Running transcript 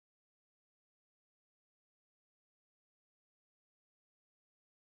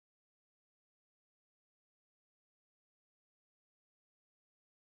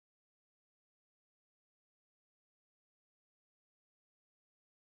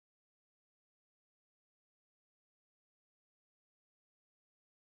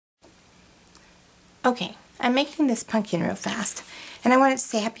Okay, I'm making this pumpkin real fast, and I wanted to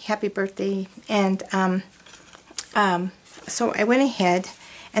say happy birthday, and so I went ahead,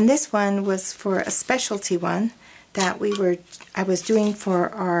 and this one was for a specialty one that I was doing for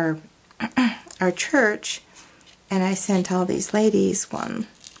our our church, and I sent all these ladies one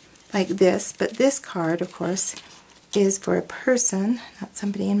like this, but this card, of course, is for a person, not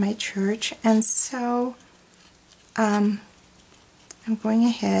somebody in my church, and so I'm going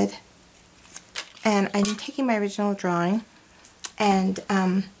ahead and I'm taking my original drawing and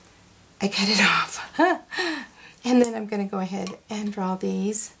I cut it off. And then I'm going to go ahead and draw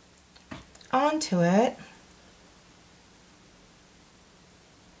these onto it.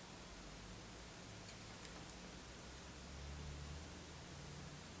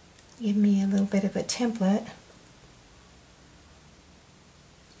 Give me a little bit of a template.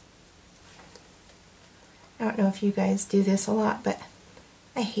 I don't know if you guys do this a lot, but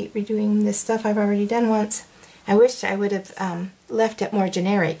I hate redoing this stuff I've already done once. I wish I would have left it more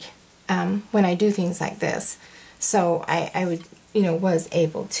generic when I do things like this. So I would, was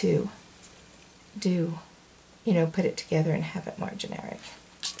able to do, put it together and have it more generic.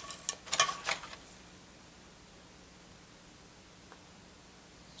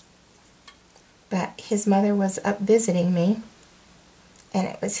 But his mother was up visiting me, and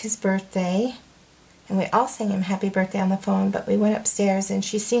it was his birthday, and we all sang him happy birthday on the phone, but we went upstairs and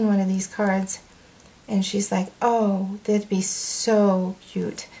she seen one of these cards, and she's like, oh, that'd be so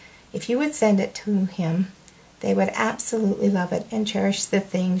cute. If you would send it to him, they would absolutely love it and cherish the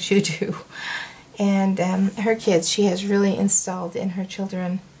things you do. And her kids, she has really installed in her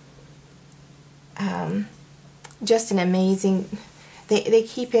children just an amazing, they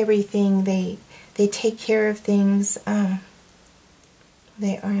keep everything, they take care of things.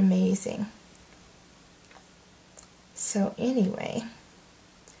 They are amazing. So anyway,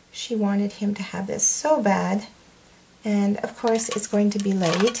 she wanted him to have this so bad, and of course it's going to be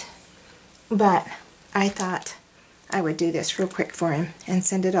late, but I thought I would do this real quick for him and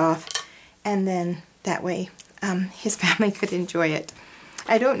send it off, and then that way his family could enjoy it.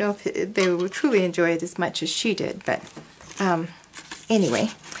 I don't know if they will truly enjoy it as much as she did, but anyway,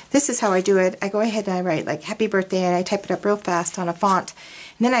 this is how I do it. I go ahead and I write like happy birthday, and I type it up real fast on a font,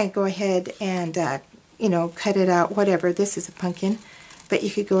 and then I go ahead and cut it out, whatever. This is a pumpkin, but you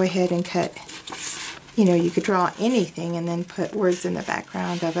could go ahead and cut, you could draw anything and then put words in the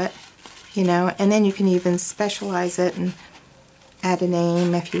background of it, and then you can even specialize it and add a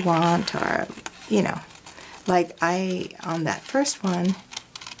name if you want, or, like on that first one,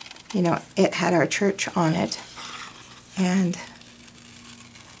 it had our church on it, and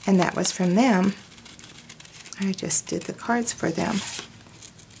that was from them. I just did the cards for them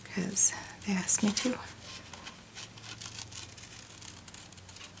because they asked me to.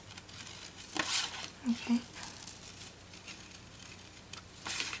 Okay.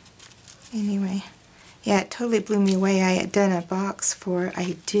 Anyway, yeah, it totally blew me away. I had done a box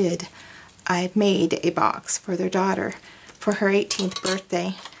I had made a box for their daughter for her 18th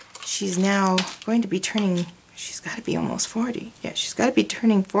birthday. She's now going to be turning, she's got to be almost 40. Yeah, she's got to be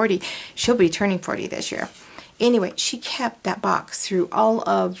turning 40. She'll be turning 40 this year. Anyway, she kept that box through all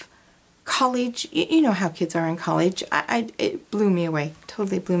of college. You know how kids are in college. It blew me away.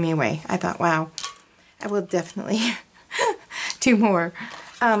 Totally blew me away. I thought, wow, I will definitely do more.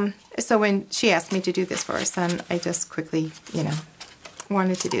 So when she asked me to do this for her son, I just quickly,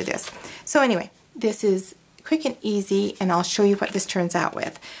 wanted to do this. So anyway, this is quick and easy, and I'll show you what this turns out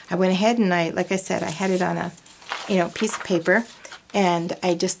with. I went ahead and like I said, I had it on a, piece of paper, and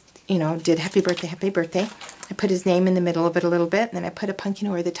I just, did happy birthday, happy birthday. I put his name in the middle of it a little bit, and then I put a pumpkin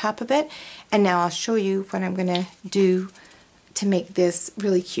over the top of it, and now I'll show you what I'm going to do to make this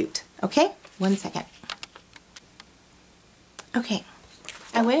really cute. Okay? 1 second. Okay.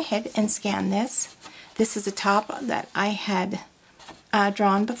 I went ahead and scanned this. This is a top that I had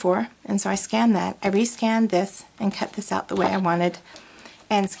drawn before, and so I scanned that. I rescanned this and cut this out the way I wanted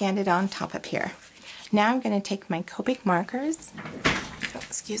and scanned it on top up here. Now I'm going to take my Copic markers,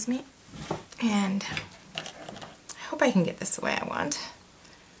 excuse me, and I hope I can get this the way I want.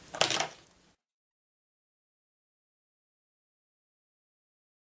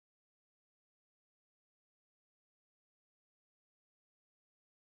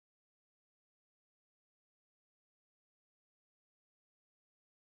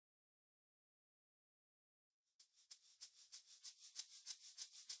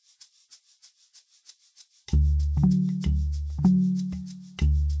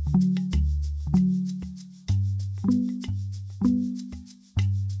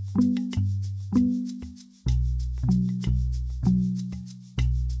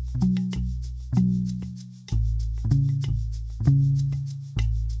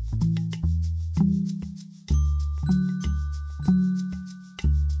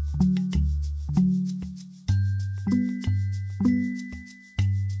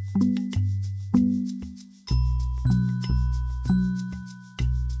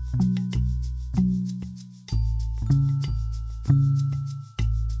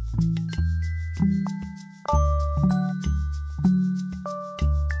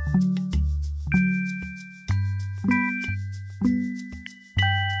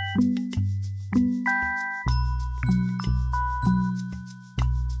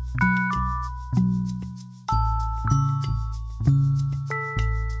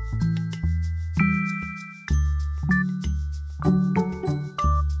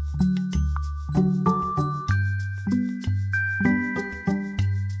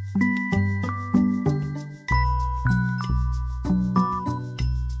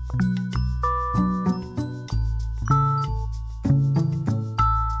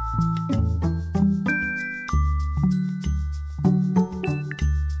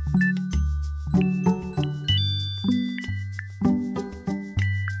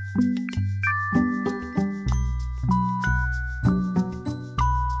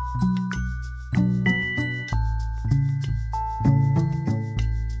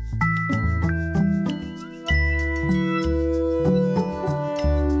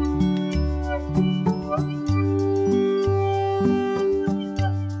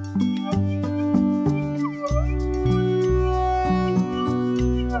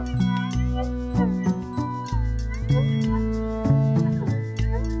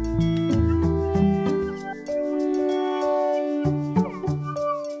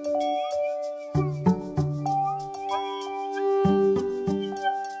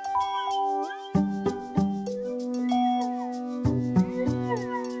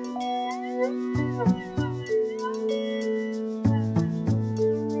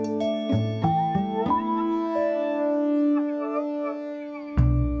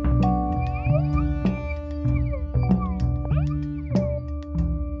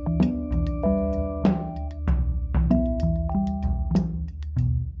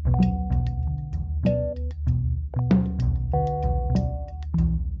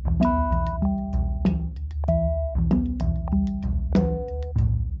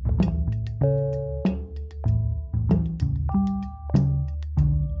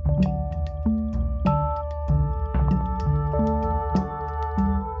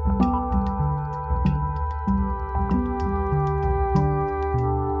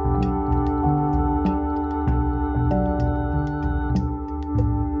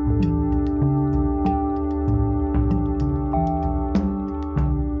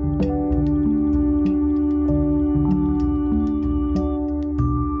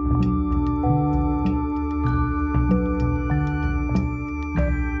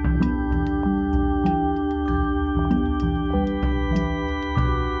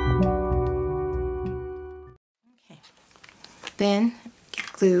 Then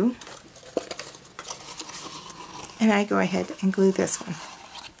get glue, and I go ahead and glue this one,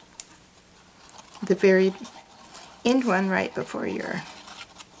 the very end one, right before your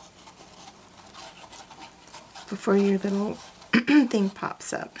little thing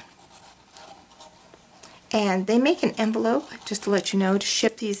pops up. And they make an envelope, just to let you know, to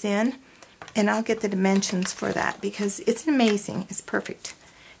ship these in, and I'll get the dimensions for that because it's amazing. It's perfect.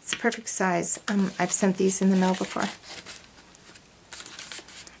 It's a perfect size. I've sent these in the mail before.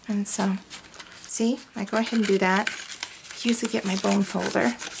 And so, see, I go ahead and do that. I usually get my bone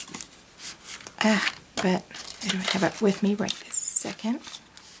folder, but I don't have it with me right this second.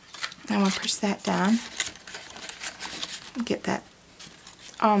 I want to push that down and get that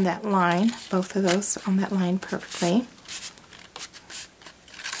on that line, both of those on that line perfectly.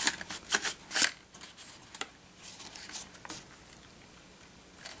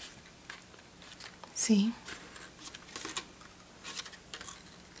 See?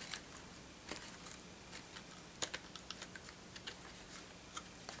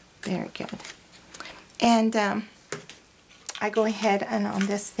 Very good. And I go ahead and on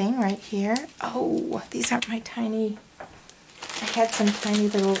this thing right here, oh, these aren't my tiny, I had some tiny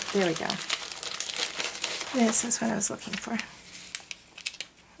little, there we go. This is what I was looking for.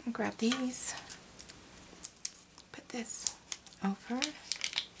 I'll grab these, put this over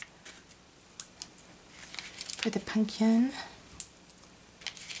for the pumpkin,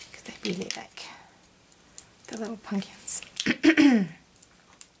 because I really like the little pumpkins.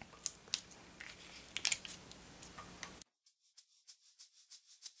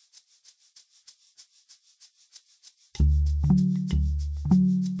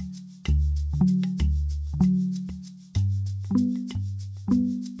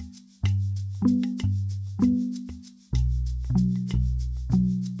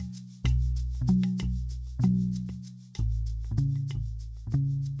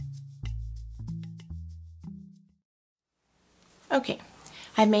 Okay,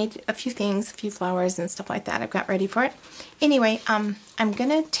 I made a few things, a few flowers and stuff like that I've got ready for it. Anyway, I'm going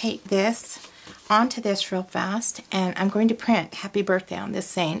to take this onto this real fast, and I'm going to print Happy Birthday on this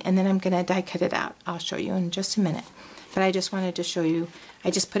saying, and then I'm going to die cut it out. I'll show you in just a minute. But I just wanted to show you,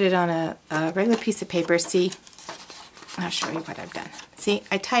 I just put it on a regular piece of paper. See, I'll show you what I've done. See,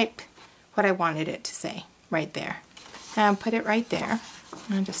 I typed what I wanted it to say right there. And put it right there.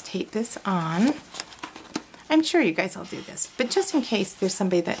 I'll just tape this on. I'm sure you guys will do this, but just in case there's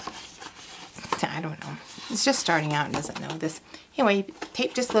somebody that, I don't know, is just starting out and doesn't know this. Anyway, you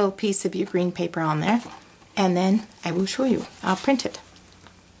tape this little piece of your green paper on there, and then I will show you. I'll print it.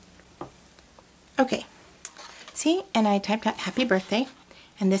 Okay, see, and I typed out Happy Birthday,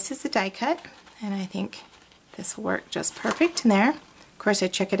 and this is the die cut, and I think this will work just perfect in there. Of course, I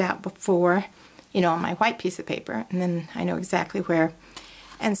check it out before, you know, on my white piece of paper, and then I know exactly where.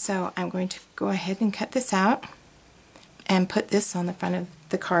 And so I'm going to go ahead and cut this out and put this on the front of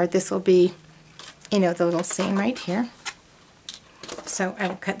the card. This will be, you know, the little saying right here. So I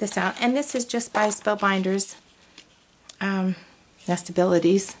will cut this out. And this is just by Spellbinders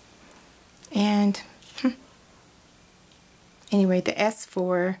Nestabilities. And anyway, the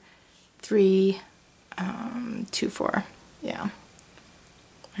S4324. Yeah.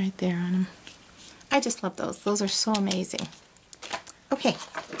 right there on them. I just love those. Those are so amazing. Okay,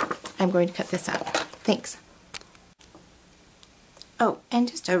 I'm going to cut this out. Thanks. Oh, and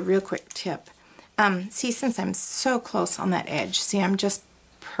just a real quick tip. See, since I'm so close on that edge, see, I'm just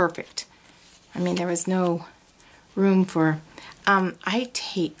perfect. I mean, there was no room for... I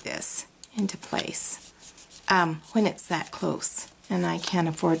tape this into place when it's that close, and I can't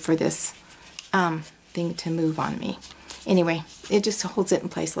afford for this thing to move on me. Anyway, it just holds it in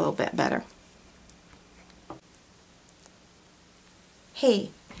place a little bit better. Hey,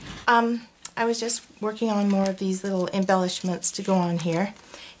 I was just working on more of these little embellishments to go on here.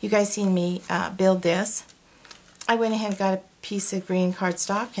 You guys seen me build this. I went ahead and got a piece of green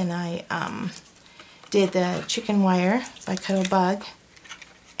cardstock, and I did the chicken wire, so I cut a bug.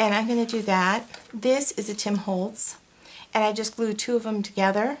 And I'm going to do that. This is a Tim Holtz, and I just glued 2 of them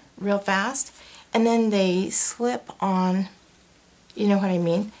together real fast, and then they slip on, you know what I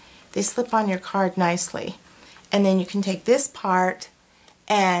mean? They slip on your card nicely. And then you can take this part,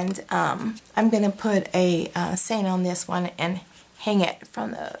 and I'm going to put a saying on this one and hang it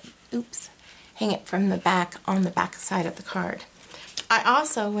from the, hang it from the back on the back side of the card. I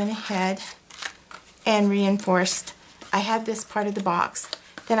also went ahead and reinforced. I had this part of the box.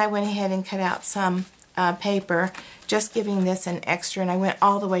 Then I went ahead and cut out some paper, just giving this an extra, and I went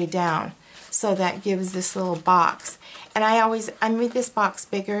all the way down. So that gives this little box. And I made this box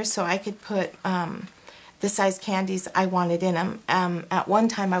bigger so I could put the size candies I wanted in them. At one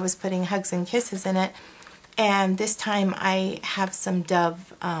time I was putting Hugs and Kisses in it, and this time I have some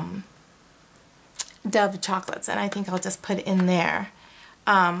Dove chocolates, and I think I'll just put it in there.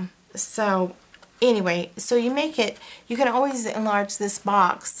 So anyway, so you make it, you can always enlarge this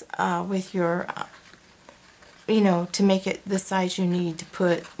box with your, you know, to make it the size you need to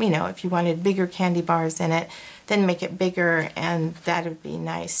put, you know, if you wanted bigger candy bars in it, then make it bigger, and that would be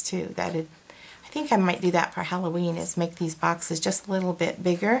nice too. I think I might do that for Halloween, is make these boxes just a little bit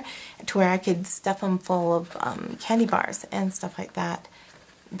bigger to where I could stuff them full of candy bars and stuff like that.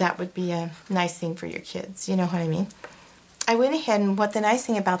 That would be a nice thing for your kids, you know what I mean? I went ahead, and what the nice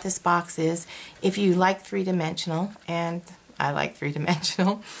thing about this box is, if you like 3-dimensional, and I like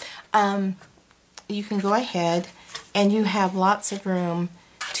 3-dimensional, you can go ahead and you have lots of room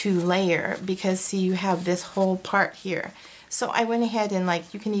to layer, because see, you have this whole part here. So I went ahead and,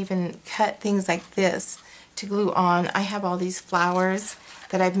 like, you can even cut things like this to glue on. I have all these flowers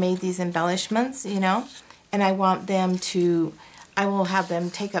that I've made these embellishments, you know, and I want them to, I will have them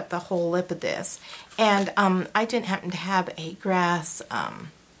take up the whole lip of this. And I didn't happen to have a grass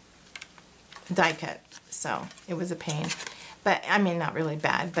die cut, so it was a pain. But, I mean, not really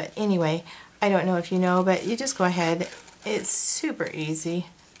bad, but anyway, I don't know if you know, but you just go ahead. It's super easy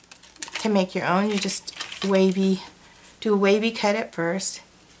to make your own. You just do a wavy cut at first,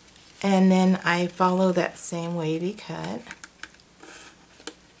 and then I follow that same wavy cut.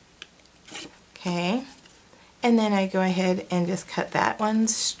 Okay, and then I go ahead and just cut that one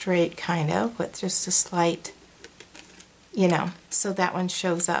straight, kind of, with just a slight, you know, so that one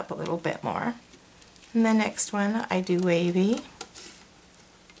shows up a little bit more. And the next one I do wavy.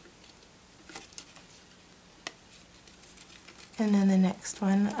 And then the next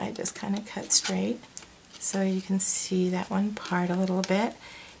one I just kind of cut straight. So you can see that one part a little bit.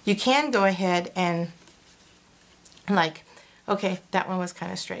 You can go ahead and, like, okay, that one was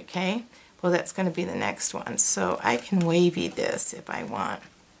kind of straight, okay? Well, that's going to be the next one. So I can wavy this if I want.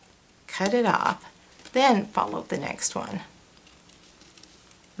 Cut it off, then follow the next one.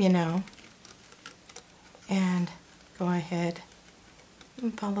 You know? And go ahead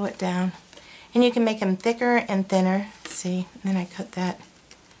and follow it down. And you can make them thicker and thinner. See? And then I cut that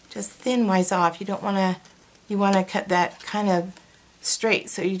just thin-wise off. You don't want to, you want to cut that kind of straight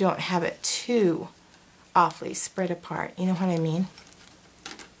so you don't have it too awfully spread apart. You know what I mean?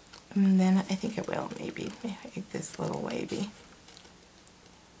 And then I think I will maybe make this little wavy.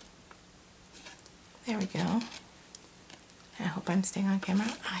 There we go. I hope I'm staying on camera.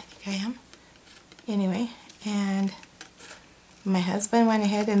 I think I am. Anyway, and my husband went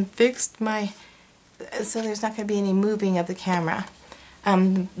ahead and fixed my, so there's not going to be any moving of the camera.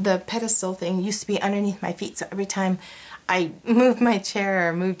 The pedestal thing used to be underneath my feet, so every time I moved my chair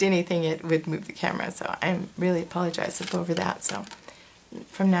or moved anything, it would move the camera. So I really apologize over that. So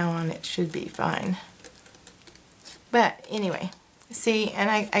from now on, it should be fine. But anyway, see, and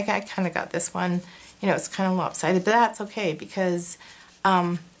I kind of got this one, you know, it's kind of lopsided, but that's okay because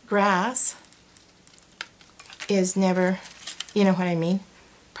grass is never, you know what I mean,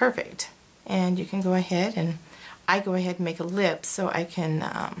 perfect. And you can go ahead, and I go ahead and make a lip so I can,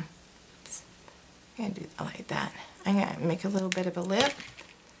 I'm going to do it like that. I'm going to make a little bit of a lip,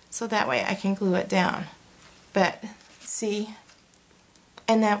 so that way I can glue it down. But see,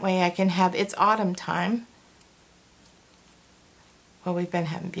 and that way I can have, it's autumn time. Well, we've been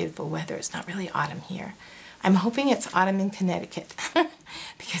having beautiful weather. It's not really autumn here. I'm hoping it's autumn in Connecticut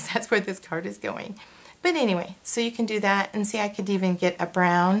because that's where this card is going. But anyway, so you can do that, and see, I could even get a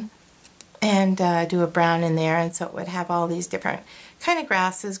brown and do a brown in there, and so it would have all these different kind of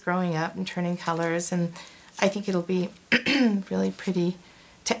grasses growing up and turning colors, and I think it'll be really pretty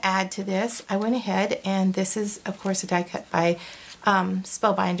to add to this. I went ahead, and this is, of course, a die cut by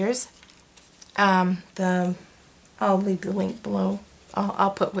Spellbinders. I'll leave the link below.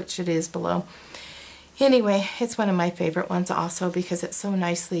 I'll put which it is below. Anyway, it's one of my favorite ones also because it so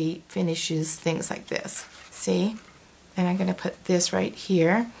nicely finishes things like this. See? And I'm going to put this right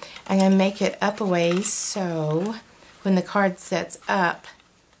here. I'm going to make it up a ways so when the card sets up,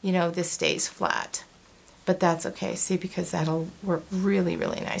 you know, this stays flat. But that's okay, see, because that'll work really,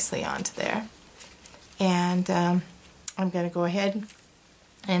 really nicely onto there. And I'm going to go ahead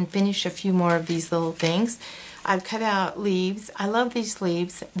and finish a few more of these little things. I've cut out leaves. I love these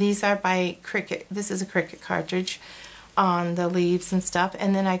leaves. These are by Cricut. This is a Cricut cartridge on the leaves and stuff.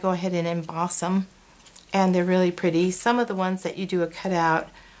 And then I go ahead and emboss them. And they're really pretty. Some of the ones that you do a cutout,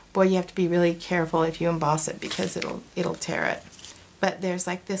 boy, you have to be really careful if you emboss it because it'll tear it. But there's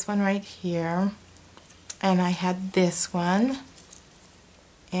like this one right here. And I had this one.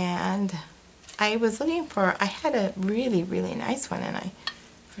 And I was looking for, I had a really, really nice one. And I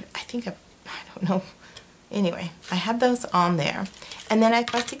think, I don't know. Anyway, I have those on there. And then I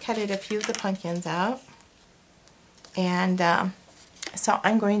fussy cutted a few of the pumpkins out. And so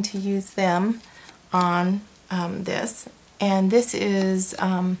I'm going to use them on this. And this is,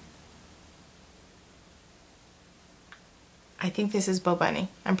 I think this is Bo Bunny.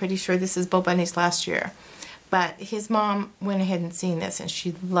 I'm pretty sure this is Bo Bunny's last year. But his mom went ahead and seen this, and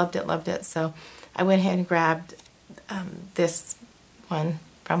she loved it. So I went ahead and grabbed this one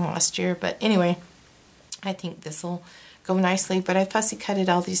from last year. But anyway, I think this will go nicely, but I fussy cutted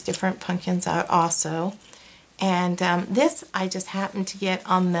all these different pumpkins out also. And this I just happened to get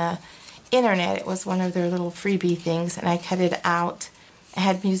on the internet. It was one of their little freebie things, and I cut it out. It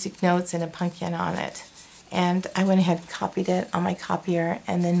had music notes and a pumpkin on it. And I went ahead and copied it on my copier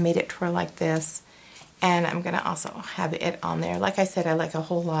and then made it twirl like this. And I'm going to also have it on there. Like I said, I like a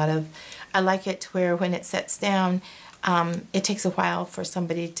whole lot of, I like it to where when it sets down, it takes a while for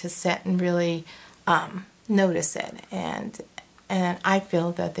somebody to sit and really notice it, and I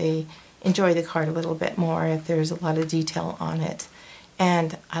feel that they enjoy the card a little bit more if there's a lot of detail on it,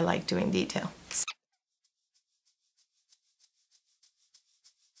 and I like doing detail.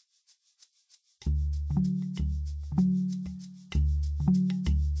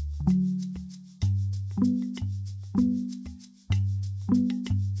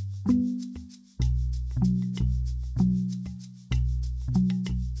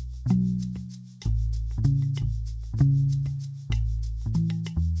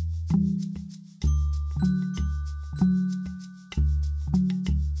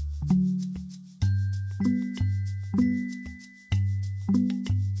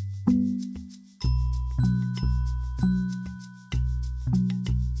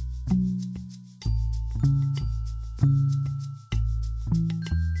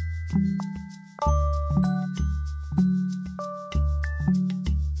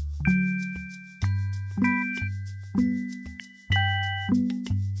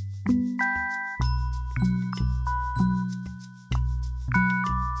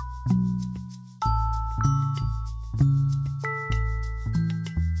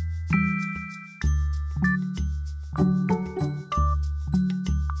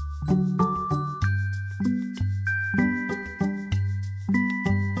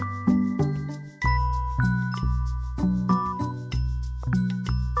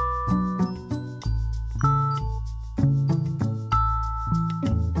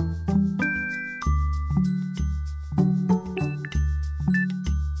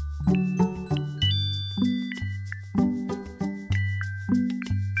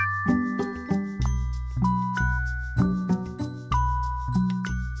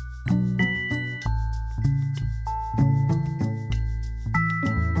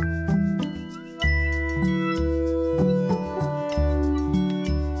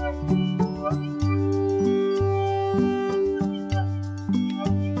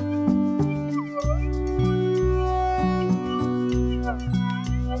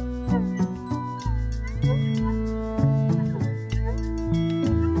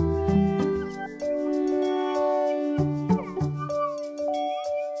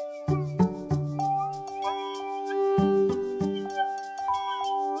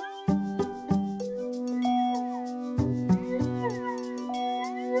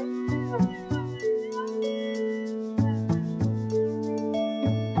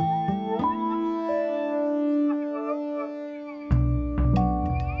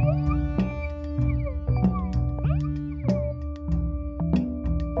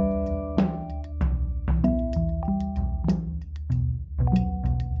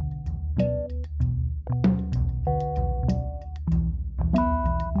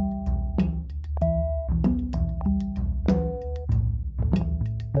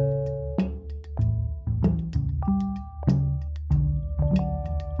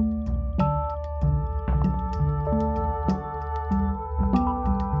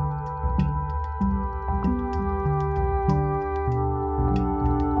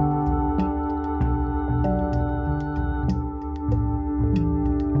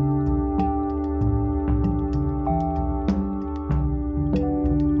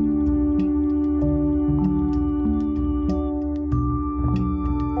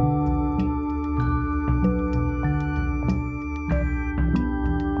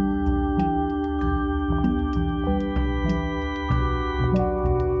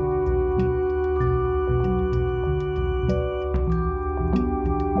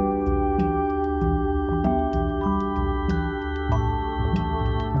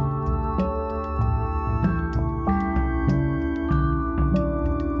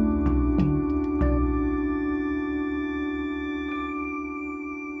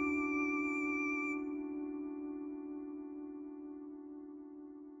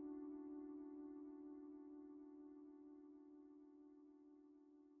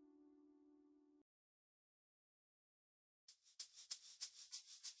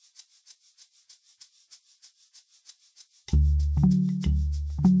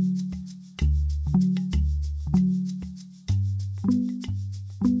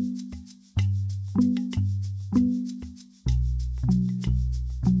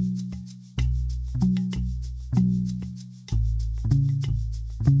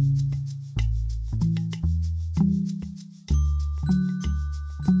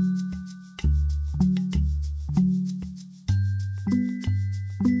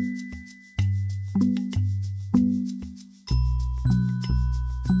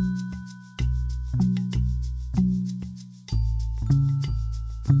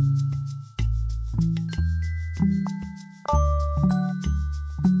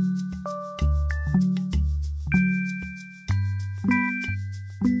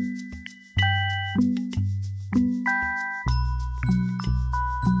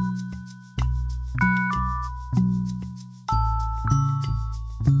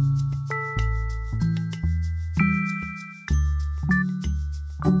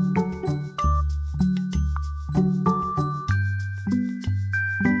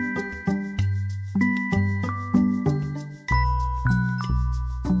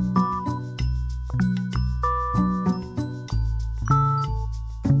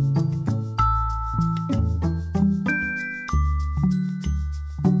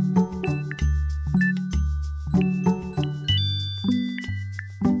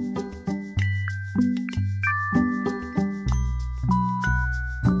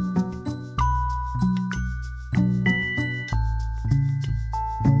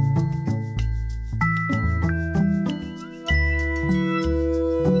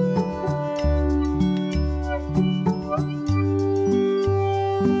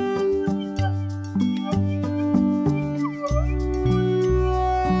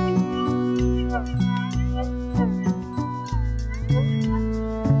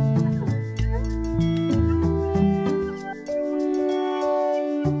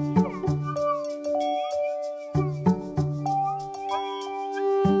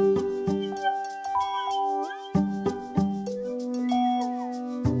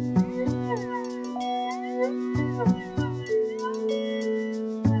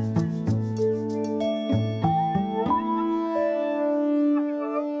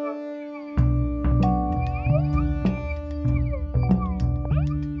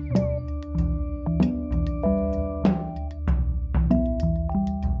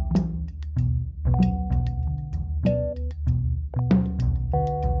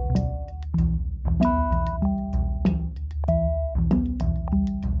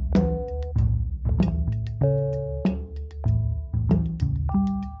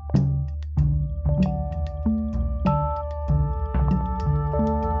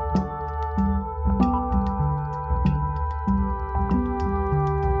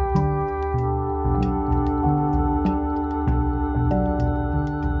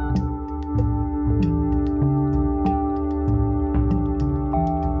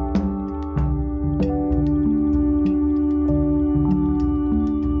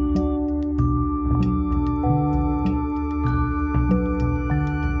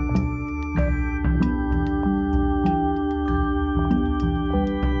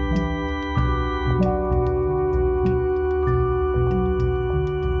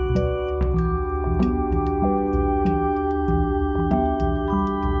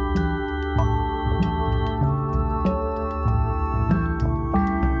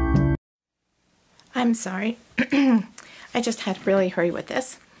 I'm sorry. I just had to really hurry with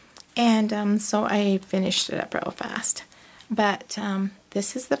this. And so I finished it up real fast. But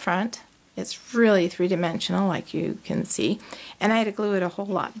this is the front. It's really three-dimensional, like you can see. And I had to glue it a whole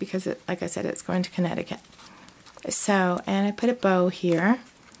lot because, like I said, it's going to Connecticut. So, and I put a bow here.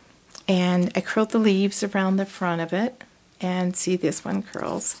 And I curled the leaves around the front of it. And see, this one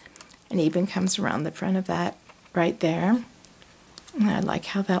curls and even comes around the front of that right there. And I like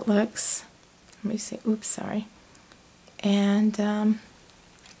how that looks. Let me see. Oops, sorry. And then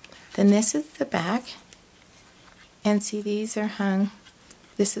this is the back. And see, these are hung.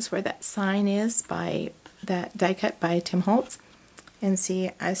 This is where that sign is by that die cut by Tim Holtz. And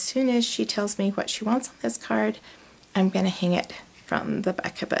see, as soon as she tells me what she wants on this card, I'm going to hang it from the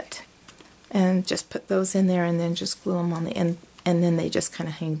back of it. And just put those in there and then just glue them on the end. And then they just kind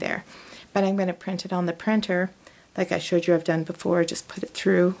of hang there. But I'm going to print it on the printer like I showed you I've done before. Just put it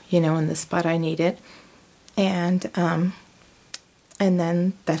through, you know, in the spot I need it. And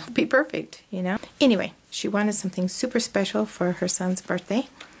then that'll be perfect, you know. Anyway, she wanted something super special for her son's birthday.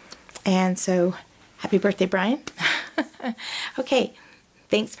 And so, happy birthday, Brian. Okay,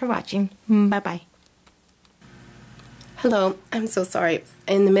 thanks for watching. Bye-bye. Hello, I'm so sorry.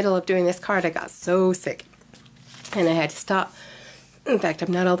 In the middle of doing this card, I got so sick. And I had to stop. In fact,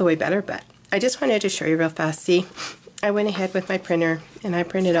 I'm not all the way better, but I just wanted to show you real fast. See, I went ahead with my printer and I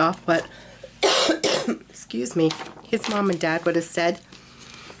printed off what, excuse me, his mom and dad would have said.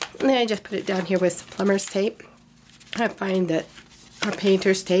 And then I just put it down here with some plumber's tape. I find that, or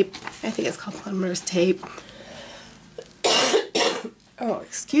painter's tape, I think it's called plumber's tape. Oh,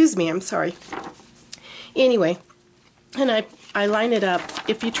 excuse me, I'm sorry. Anyway, and I line it up.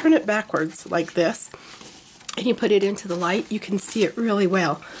 If you turn it backwards like this, and you put it into the light, you can see it really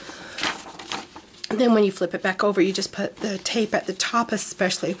well. And then when you flip it back over, you just put the tape at the top,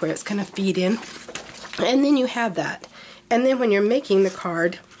 especially where it's going to feed in. And then you have that. And then when you're making the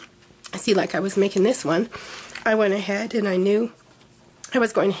card, see, like I was making this one, I went ahead and I knew I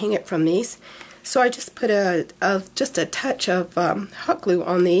was going to hang it from these. So I just put just a touch of hot glue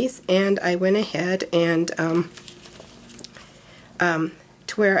on these, and I went ahead and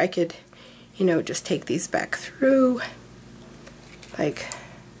to where I could, you know, just take these back through, like,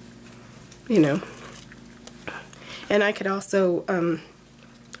 you know. And I could also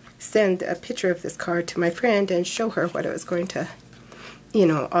send a picture of this card to my friend and show her what it was going to, you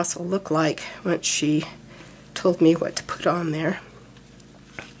know, also look like once she told me what to put on there.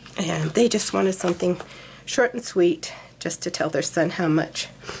 And they just wanted something short and sweet just to tell their son how much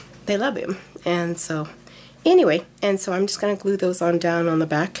they love him. And so, anyway, and so I'm just going to glue those on down on the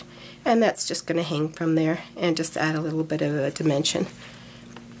back. And that's just going to hang from there and just add a little bit of a dimension.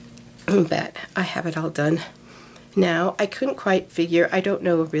 But I have it all done. Now, I couldn't quite figure, I don't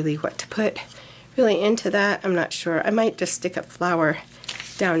know really what to put really into that. I'm not sure. I might just stick a flower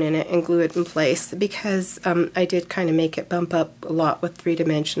down in it and glue it in place because I did kind of make it bump up a lot with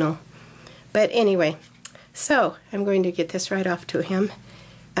three-dimensional. But anyway, so I'm going to get this right off to him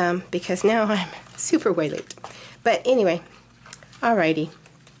because now I'm super way late. But anyway, alrighty.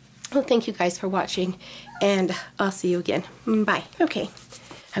 Well, thank you guys for watching, and I'll see you again. Bye. Okay,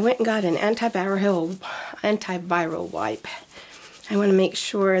 I went and got an antiviral wipe. I want to make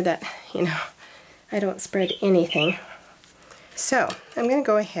sure that, you know, I don't spread anything. So I'm going to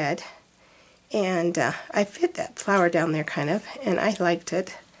go ahead and I fit that flower down there kind of, and I liked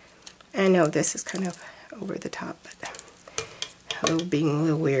it. I know this is kind of over the top, but being a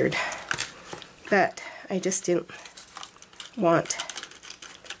little weird. But I just didn't want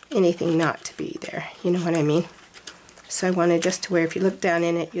anything not to be there, you know what I mean? So I wanted just to where if you look down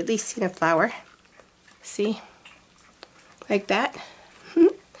in it, you at least see a flower. See? Like that.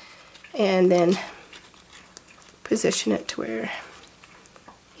 And then position it to where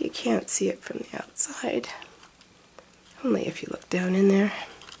you can't see it from the outside. Only if you look down in there.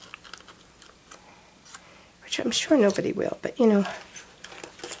 Which I'm sure nobody will, but you know,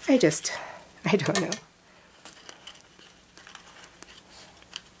 I don't know.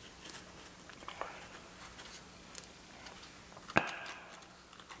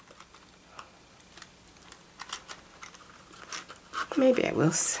 Maybe I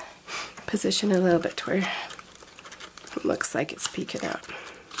will position a little bit to where it looks like it's peeking out.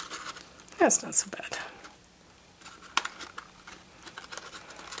 That's not so bad.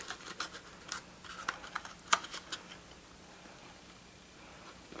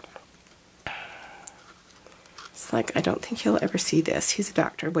 It's like, I don't think he'll ever see this. He's a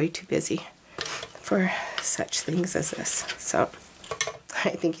doctor, way too busy for such things as this. So I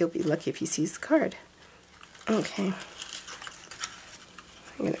think he'll be lucky if he sees the card. Okay.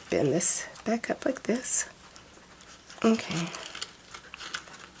 I'm going to bend this back up like this. Okay.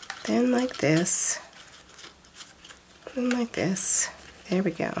 Then like this. Then like this. There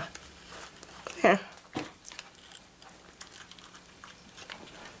we go. There.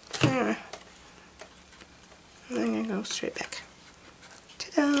 There. And then I'm going to go straight back.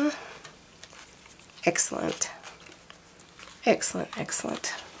 Ta-da! Excellent. Excellent,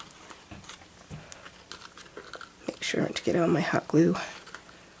 excellent. Make sure to get all my hot glue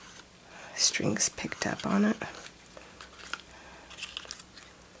strings picked up on it.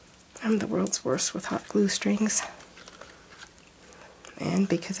 I'm the world's worst with hot glue strings. And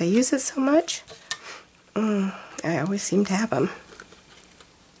because I use it so much, I always seem to have them.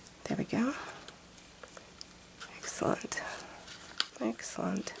 There we go. Excellent.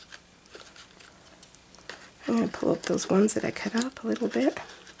 Excellent. I'm going to pull up those ones that I cut up a little bit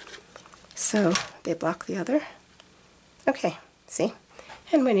so they block the other. Okay, see?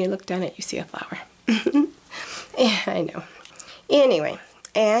 And when you look down it, you see a flower. Yeah, I know. Anyway,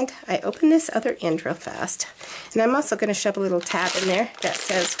 and I open this other end real fast. And I'm also going to shove a little tab in there that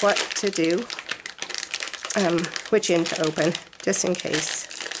says what to do, which end to open, just in case,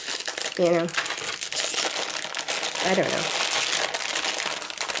 you know, I don't know.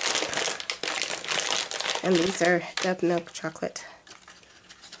 And these are Dove milk chocolate.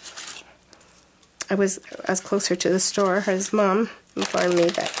 I was closer to the store. His mom informed me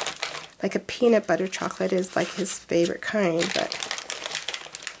that like a peanut butter chocolate is like his favorite kind, but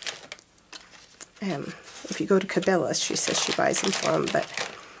if you go to Cabela's, she says she buys them for him, but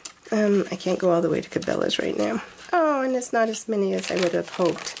I can't go all the way to Cabela's right now. Oh, and it's not as many as I would have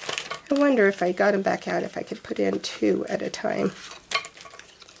hoped. I wonder if I got them back out, if I could put in 2 at a time.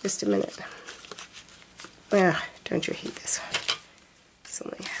 Just a minute. Ah, don't you hate this? This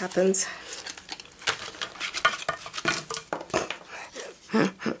only happens.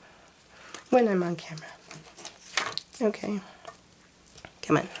 When I'm on camera. Okay.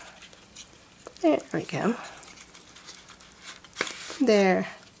 Come on. There we go. There.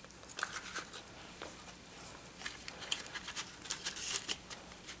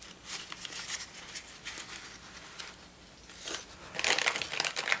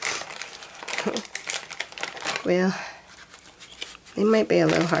 Well, they might be a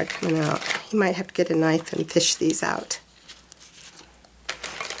little hard coming out. You might have to get a knife and fish these out.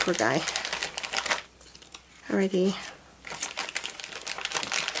 Poor guy. Alrighty.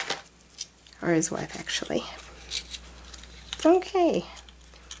 Or his wife, actually. Okay.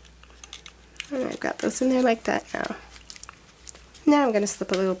 And I've got those in there like that now. Now I'm going to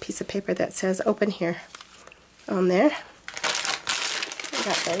slip a little piece of paper that says open here on there. I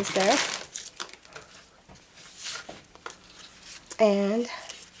got those there. And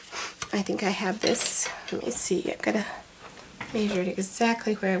I think I have this. Let me see. I've got to measure it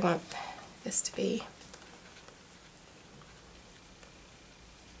exactly where I want this to be.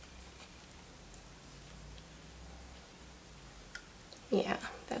 Yeah,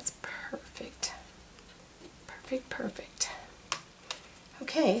 that's perfect. Perfect, perfect.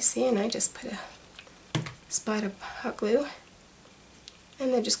 Okay, see, and I just put a spot of hot glue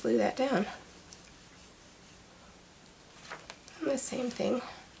and then just glue that down. And the same thing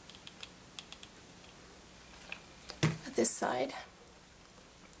at this side.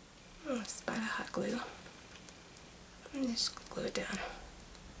 A spot of hot glue and just glue it down.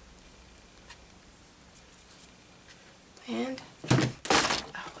 And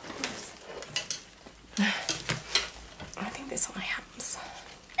I think this only happens.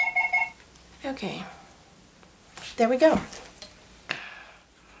 Okay, there we go.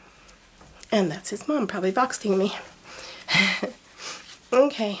 And that's his mom probably boxing me.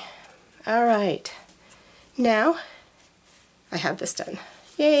 Okay, all right. Now I have this done.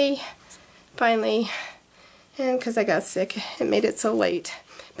 Yay, finally. And because I got sick, it made it so late.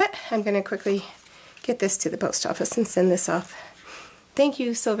 But I'm going to quickly get this to the post office and send this off. Thank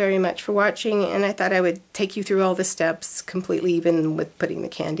you so very much for watching, and I thought I would take you through all the steps completely, even with putting the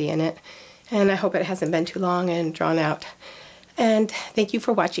candy in it. And I hope it hasn't been too long and drawn out. And thank you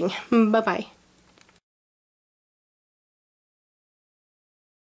for watching. Bye-bye.